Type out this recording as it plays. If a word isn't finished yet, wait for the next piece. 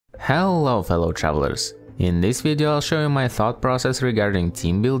Hello fellow travelers! In this video I'll show you my thought process regarding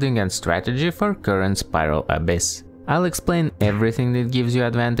team building and strategy for current Spiral Abyss. I'll explain everything that gives you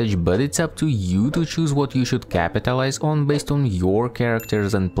advantage, but it's up to you to choose what you should capitalize on based on your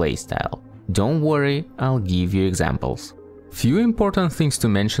characters and playstyle. Don't worry, I'll give you examples. Few important things to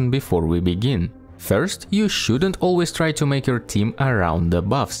mention before we begin. First, you shouldn't always try to make your team around the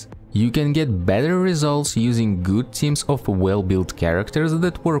buffs. You can get better results using good teams of well-built characters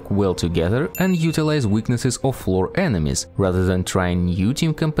that work well together and utilize weaknesses of floor enemies, rather than trying new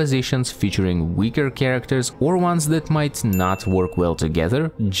team compositions featuring weaker characters or ones that might not work well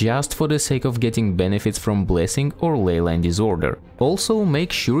together just for the sake of getting benefits from Blessing or Leyline Disorder. Also,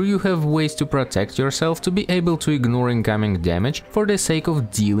 make sure you have ways to protect yourself to be able to ignore incoming damage for the sake of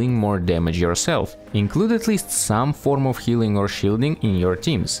dealing more damage yourself. Include at least some form of healing or shielding in your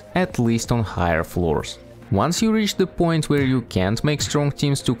teams, at least on higher floors. Once you reach the point where you can't make strong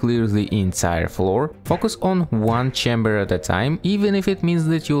teams to clear the entire floor, focus on one chamber at a time, even if it means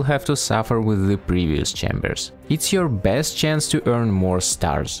that you'll have to suffer with the previous chambers. It's your best chance to earn more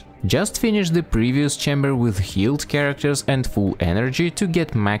stars. Just finish the previous chamber with healed characters and full energy to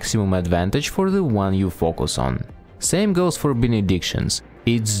get maximum advantage for the one you focus on. Same goes for benedictions.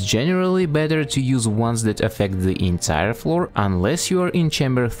 It's generally better to use ones that affect the entire floor unless you are in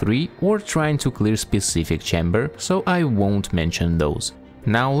chamber 3 or trying to clear specific chamber, so I won't mention those.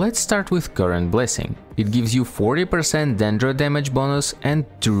 Now let's start with current Blessing. It gives you 40% Dendro damage bonus and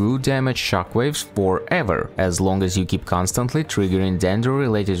true damage shockwaves forever, as long as you keep constantly triggering Dendro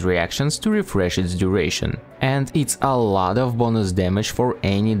related reactions to refresh its duration. And it's a lot of bonus damage for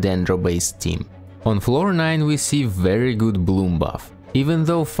any Dendro based team. On floor 9 we see very good Bloom buff. Even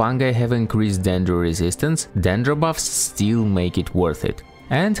though fungi have increased Dendro resistance, Dendro buffs still make it worth it.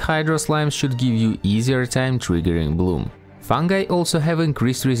 And Hydro Slimes should give you easier time triggering Bloom. Fungi also have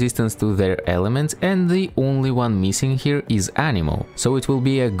increased resistance to their element, and the only one missing here is Animal, so it will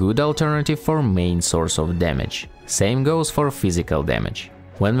be a good alternative for main source of damage. Same goes for physical damage.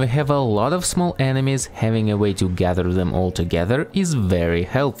 When we have a lot of small enemies, having a way to gather them all together is very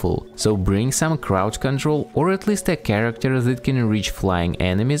helpful, so bring some crowd control or at least a character that can reach flying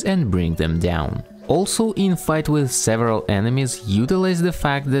enemies and bring them down. Also, in fight with several enemies, utilize the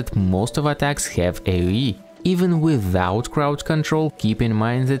fact that most of attacks have AoE. Even without crowd control, keep in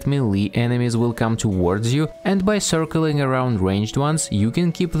mind that melee enemies will come towards you, and by circling around ranged ones, you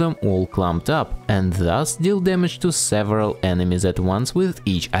can keep them all clumped up, and thus deal damage to several enemies at once with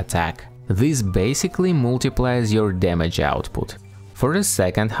each attack. This basically multiplies your damage output. For the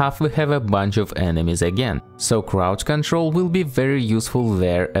second half we have a bunch of enemies again, so crowd control will be very useful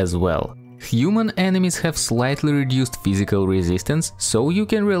there as well. Human enemies have slightly reduced physical resistance, so you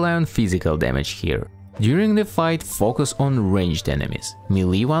can rely on physical damage here. During the fight, focus on ranged enemies.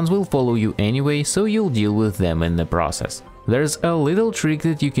 Melee ones will follow you anyway, so you'll deal with them in the process. There's a little trick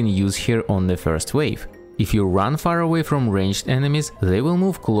that you can use here on the first wave. If you run far away from ranged enemies, they will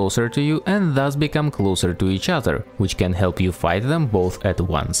move closer to you and thus become closer to each other, which can help you fight them both at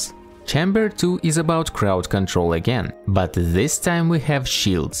once. Chamber 2 is about crowd control again, but this time we have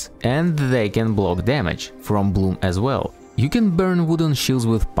shields, and they can block damage, from Bloom as well. You can burn wooden shields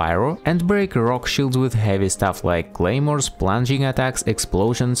with pyro and break rock shields with heavy stuff like claymores, plunging attacks,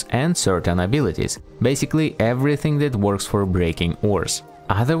 explosions and certain abilities. Basically everything that works for breaking ores.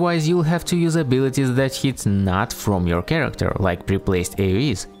 Otherwise you'll have to use abilities that hit not from your character, like pre-placed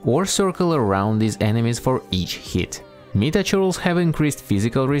AoEs, or circle around these enemies for each hit. Metachurals have increased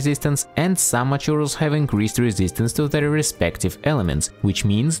physical resistance and some Machurals have increased resistance to their respective elements, which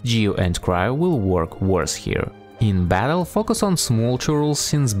means Geo and Cryo will work worse here. In battle, focus on small churls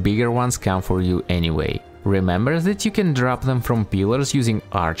since bigger ones come for you anyway. Remember that you can drop them from pillars using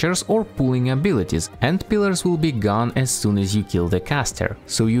archers or pulling abilities, and pillars will be gone as soon as you kill the caster,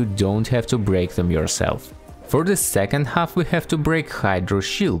 so you don't have to break them yourself. For the second half we have to break Hydro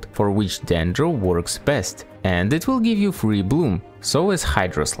Shield, for which Dendro works best, and it will give you free Bloom, so as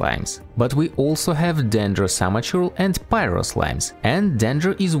Hydro Slimes. But we also have Dendro Samachurl and Pyro Slimes, and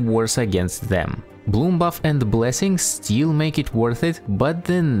Dendro is worse against them. Bloom buff and Blessing still make it worth it, but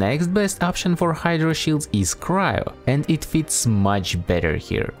the next best option for Hydro Shields is Cryo, and it fits much better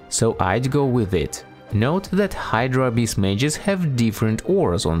here, so I'd go with it. Note that Hydro Abyss mages have different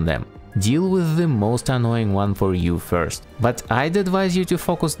auras on them. Deal with the most annoying one for you first, but I'd advise you to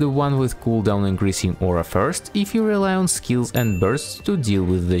focus the one with cooldown increasing aura first if you rely on skills and bursts to deal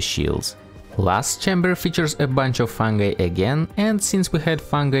with the shields. Last chamber features a bunch of fungi again, and since we had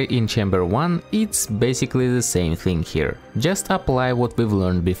fungi in chamber 1, it's basically the same thing here, just apply what we've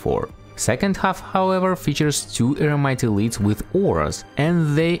learned before. Second half, however, features 2 Eremite elites with auras,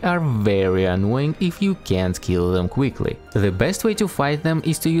 and they are very annoying if you can't kill them quickly. The best way to fight them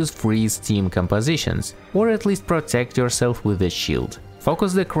is to use freeze team compositions, or at least protect yourself with a shield.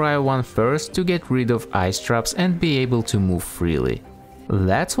 Focus the cryo one first to get rid of ice traps and be able to move freely.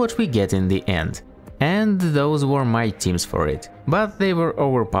 That's what we get in the end. And those were my teams for it, but they were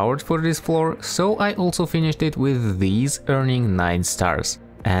overpowered for this floor, so I also finished it with these, earning 9 stars.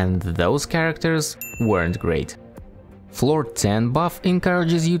 And those characters weren't great. Floor 10 buff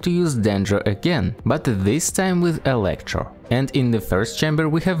encourages you to use Dendro again, but this time with Electro. And in the first chamber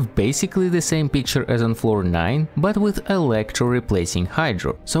we have basically the same picture as on floor 9, but with Electro replacing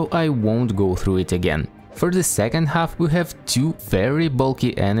Hydro, so I won't go through it again. For the second half we have 2 very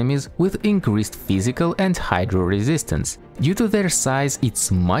bulky enemies with increased physical and hydro resistance. Due to their size, it's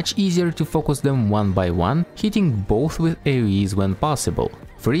much easier to focus them one by one, hitting both with AoEs when possible.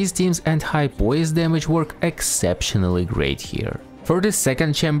 Freeze teams and high poise damage work exceptionally great here. For the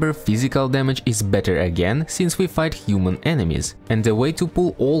second chamber, physical damage is better again, since we fight human enemies, and the way to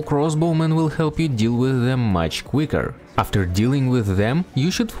pull all crossbowmen will help you deal with them much quicker. After dealing with them,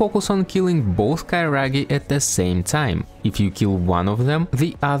 you should focus on killing both Kairagi at the same time. If you kill one of them,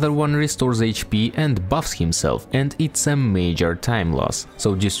 the other one restores HP and buffs himself, and it's a major time loss.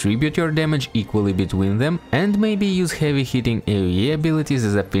 So distribute your damage equally between them, and maybe use heavy hitting AoE abilities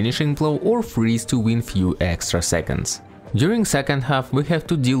as a finishing blow or freeze to win few extra seconds. During second half we have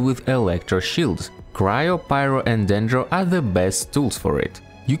to deal with Electro shields. Cryo, Pyro and Dendro are the best tools for it.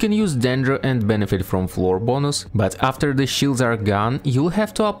 You can use Dendro and benefit from floor bonus, but after the shields are gone, you'll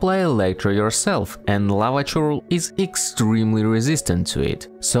have to apply Electro yourself, and Lava Churl is extremely resistant to it.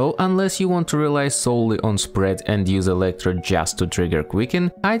 So unless you want to rely solely on spread and use Electro just to trigger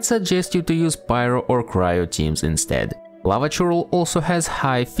Quicken, I'd suggest you to use Pyro or Cryo teams instead. Lava Churl also has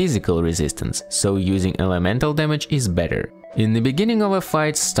high physical resistance, so using elemental damage is better. In the beginning of a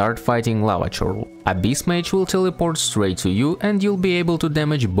fight, start fighting Lava Churl. Abyss Mage will teleport straight to you and you'll be able to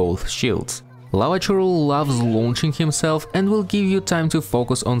damage both shields. Lava Churl loves launching himself and will give you time to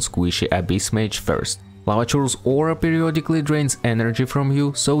focus on squishy Abyss Mage first. Lava Churl's aura periodically drains energy from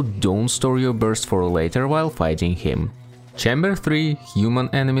you, so don't store your burst for later while fighting him. Chamber 3, human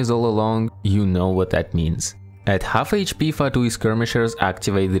enemies all along, you know what that means. At half HP, Fatui skirmishers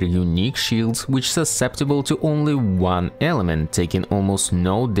activate their unique shields, which susceptible to only one element, taking almost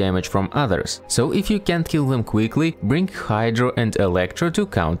no damage from others. So if you can't kill them quickly, bring Hydro and Electro to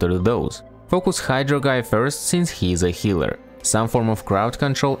counter those. Focus Hydro guy first, since he's a healer. Some form of crowd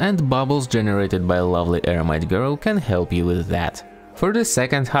control and bubbles generated by a lovely Eremite girl can help you with that. For the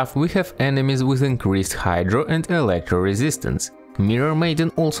second half we have enemies with increased Hydro and Electro resistance. Mirror Maiden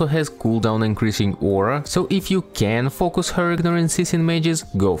also has cooldown increasing aura, so if you can focus her ignorances in mages,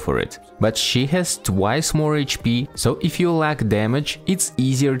 go for it. But she has twice more HP, so if you lack damage, it's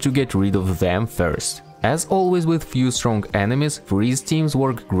easier to get rid of them first. As always with few strong enemies, freeze teams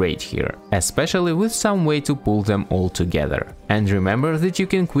work great here, especially with some way to pull them all together. And remember that you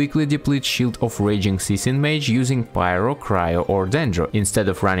can quickly deplete Shield of Raging Sissin Mage using Pyro, Cryo or Dendro, instead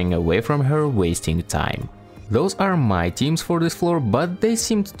of running away from her wasting time. Those are my teams for this floor, but they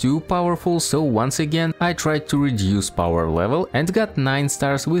seemed too powerful, so once again I tried to reduce power level and got 9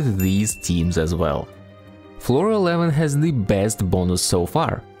 stars with these teams as well. Floor 11 has the best bonus so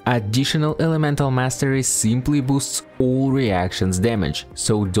far. Additional Elemental Mastery simply boosts all reactions damage,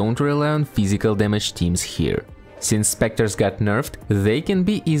 so don't rely on physical damage teams here. Since Spectres got nerfed, they can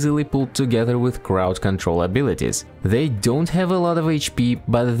be easily pulled together with crowd control abilities. They don't have a lot of HP,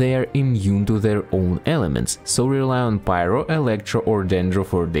 but they are immune to their own elements, so rely on Pyro, Electro or Dendro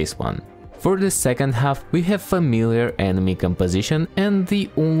for this one. For the second half we have familiar enemy composition, and the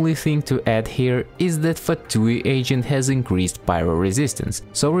only thing to add here is that Fatui agent has increased Pyro resistance,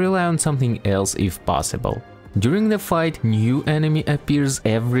 so rely on something else if possible. During the fight, new enemy appears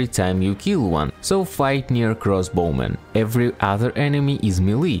every time you kill one, so fight near crossbowmen. Every other enemy is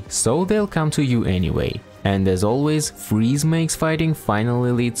melee, so they'll come to you anyway. And as always, freeze makes fighting final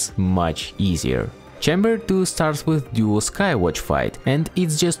elites much easier. Chamber 2 starts with duo Skywatch fight, and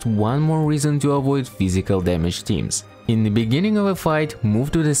it's just one more reason to avoid physical damage teams. In the beginning of a fight,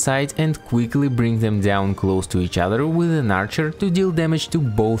 move to the side and quickly bring them down close to each other with an archer to deal damage to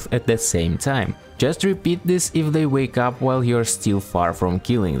both at the same time. Just repeat this if they wake up while you're still far from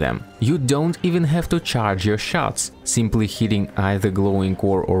killing them. You don't even have to charge your shots. Simply hitting either glowing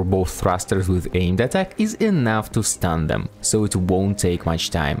core or both thrusters with aimed attack is enough to stun them, so it won't take much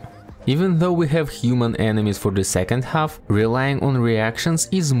time. Even though we have human enemies for the second half, relying on reactions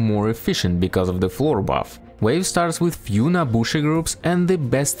is more efficient because of the floor buff. Wave starts with few Nabushi groups, and the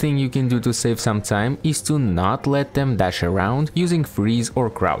best thing you can do to save some time is to not let them dash around using freeze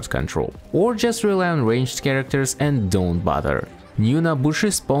or crowd control, or just rely on ranged characters and don't bother. New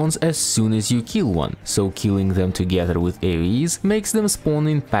Nabushi spawns as soon as you kill one, so killing them together with AoEs makes them spawn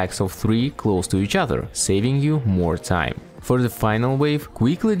in packs of 3 close to each other, saving you more time. For the final wave,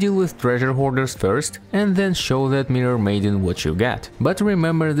 quickly deal with treasure hoarders first, and then show that Mirror Maiden what you got, but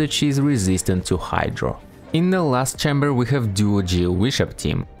remember that she is resistant to Hydro. In the last chamber we have Duo Geo Bishop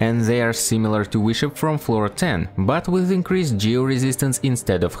team, and they are similar to Bishop from floor 10, but with increased Geo resistance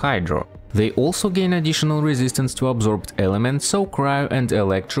instead of Hydro. They also gain additional resistance to absorbed elements, so Cryo and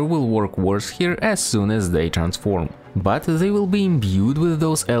Electro will work worse here as soon as they transform. But they will be imbued with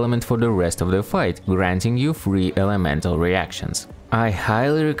those elements for the rest of the fight, granting you free elemental reactions. I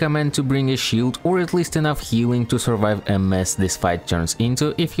highly recommend to bring a shield or at least enough healing to survive a mess this fight turns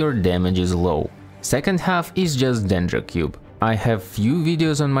into if your damage is low. Second half is just Dendro Cube. I have few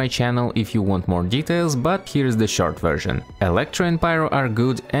videos on my channel if you want more details, but here's the short version. Electro and Pyro are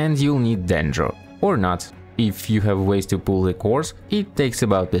good and you'll need Dendro. Or not. If you have ways to pull the cores, it takes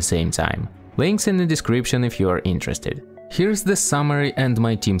about the same time. Links in the description if you are interested. Here's the summary and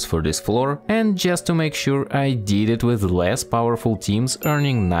my teams for this floor, and just to make sure I did it with less powerful teams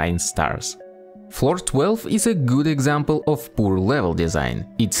earning 9 stars. Floor 12 is a good example of poor level design.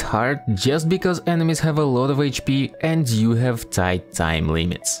 It's hard just because enemies have a lot of HP and you have tight time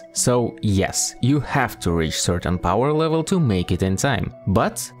limits. So yes, you have to reach certain power level to make it in time,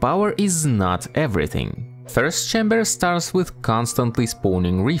 but power is not everything. First chamber starts with constantly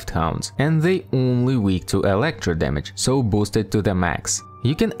spawning Rift Hounds, and they only weak to electro damage, so boost it to the max.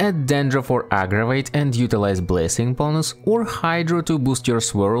 You can add Dendro for aggravate and utilize Blessing bonus, or Hydro to boost your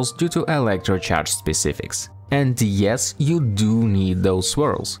swirls due to electro charge specifics. And yes, you do need those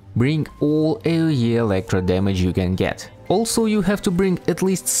swirls. Bring all AoE electro damage you can get. Also, you have to bring at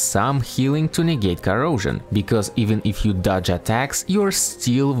least some healing to negate corrosion, because even if you dodge attacks, you're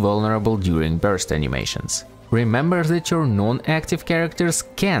still vulnerable during burst animations. Remember that your non-active characters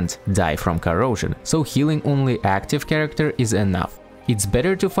can't die from corrosion, so healing only active character is enough. It's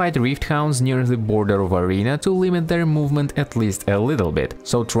better to fight Rift Hounds near the border of arena to limit their movement at least a little bit,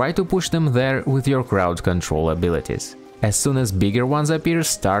 so try to push them there with your crowd control abilities. As soon as bigger ones appear,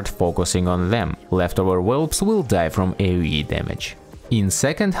 start focusing on them. Leftover whelps will die from AoE damage. In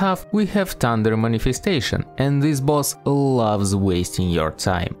second half we have Thunder Manifestation, and this boss loves wasting your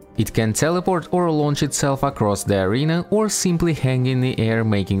time. It can teleport or launch itself across the arena or simply hang in the air,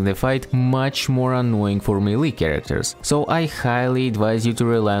 making the fight much more annoying for melee characters, so I highly advise you to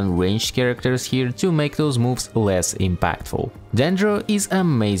rely on ranged characters here to make those moves less impactful. Dendro is an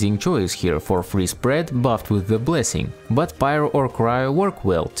amazing choice here for free spread buffed with the Blessing, but Pyro or Cryo work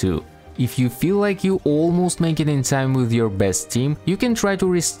well too. If you feel like you almost make it in time with your best team, you can try to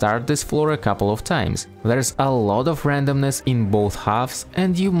restart this floor a couple of times. There's a lot of randomness in both halves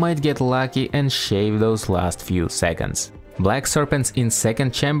and you might get lucky and shave those last few seconds. Black Serpents in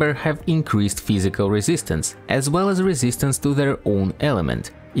second chamber have increased physical resistance, as well as resistance to their own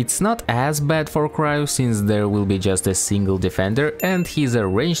element. It's not as bad for Cryo since there will be just a single defender and he's a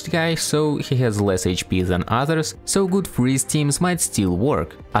ranged guy, so he has less HP than others, so good freeze teams might still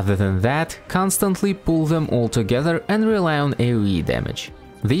work. Other than that, constantly pull them all together and rely on AoE damage.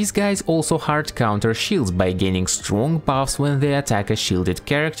 These guys also hard counter shields by gaining strong buffs when they attack a shielded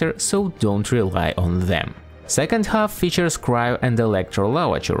character, so don't rely on them. Second half features Cryo and Electro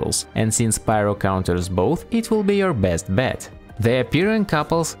Lava Churls, and since Pyro counters both, it will be your best bet. They appear in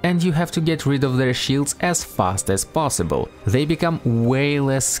couples and you have to get rid of their shields as fast as possible. They become way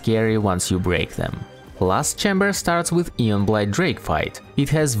less scary once you break them. Last chamber starts with Eonblight Drake fight. It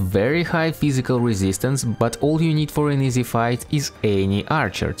has very high physical resistance, but all you need for an easy fight is any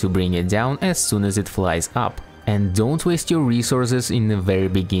archer to bring it down as soon as it flies up. And don't waste your resources in the very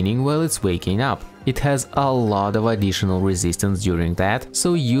beginning while it's waking up. It has a lot of additional resistance during that,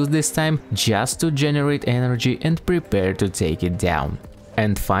 so use this time just to generate energy and prepare to take it down.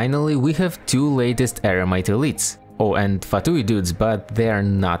 And finally we have two latest Eremite elites. Oh, and Fatui dudes, but they are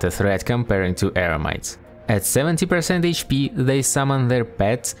not a threat comparing to Eremites. At 70% HP they summon their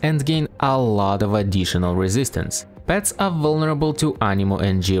pets and gain a lot of additional resistance. Pets are vulnerable to Animo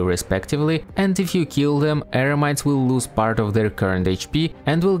and Geo respectively, and if you kill them, Eremites will lose part of their current HP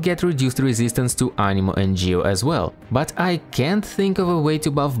and will get reduced resistance to Animo and Geo as well. But I can't think of a way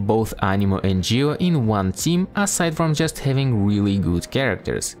to buff both Animo and Geo in one team aside from just having really good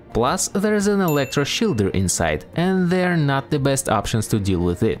characters. Plus, there's an Electro Shielder inside, and they're not the best options to deal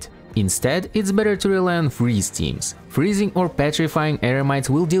with it. Instead, it's better to rely on freeze teams. Freezing or petrifying eremites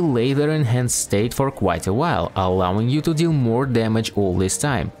will delay their enhanced state for quite a while, allowing you to deal more damage all this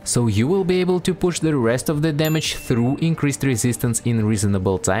time, so you will be able to push the rest of the damage through increased resistance in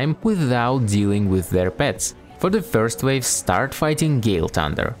reasonable time without dealing with their pets. For the first wave, start fighting Gale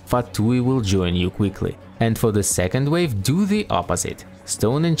Thunder, Fatui will join you quickly. And for the second wave, do the opposite.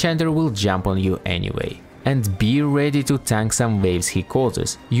 Stone Enchanter will jump on you anyway. And be ready to tank some waves he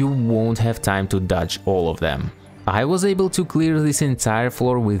causes, you won't have time to dodge all of them. I was able to clear this entire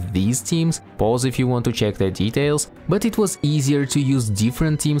floor with these teams, pause if you want to check the details, but it was easier to use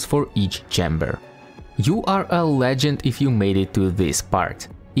different teams for each chamber. You are a legend if you made it to this part.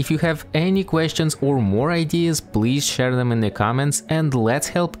 If you have any questions or more ideas, please share them in the comments and let's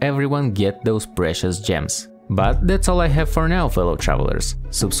help everyone get those precious gems. But that's all I have for now, fellow travelers.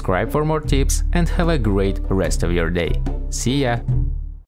 Subscribe for more tips and have a great rest of your day. See ya!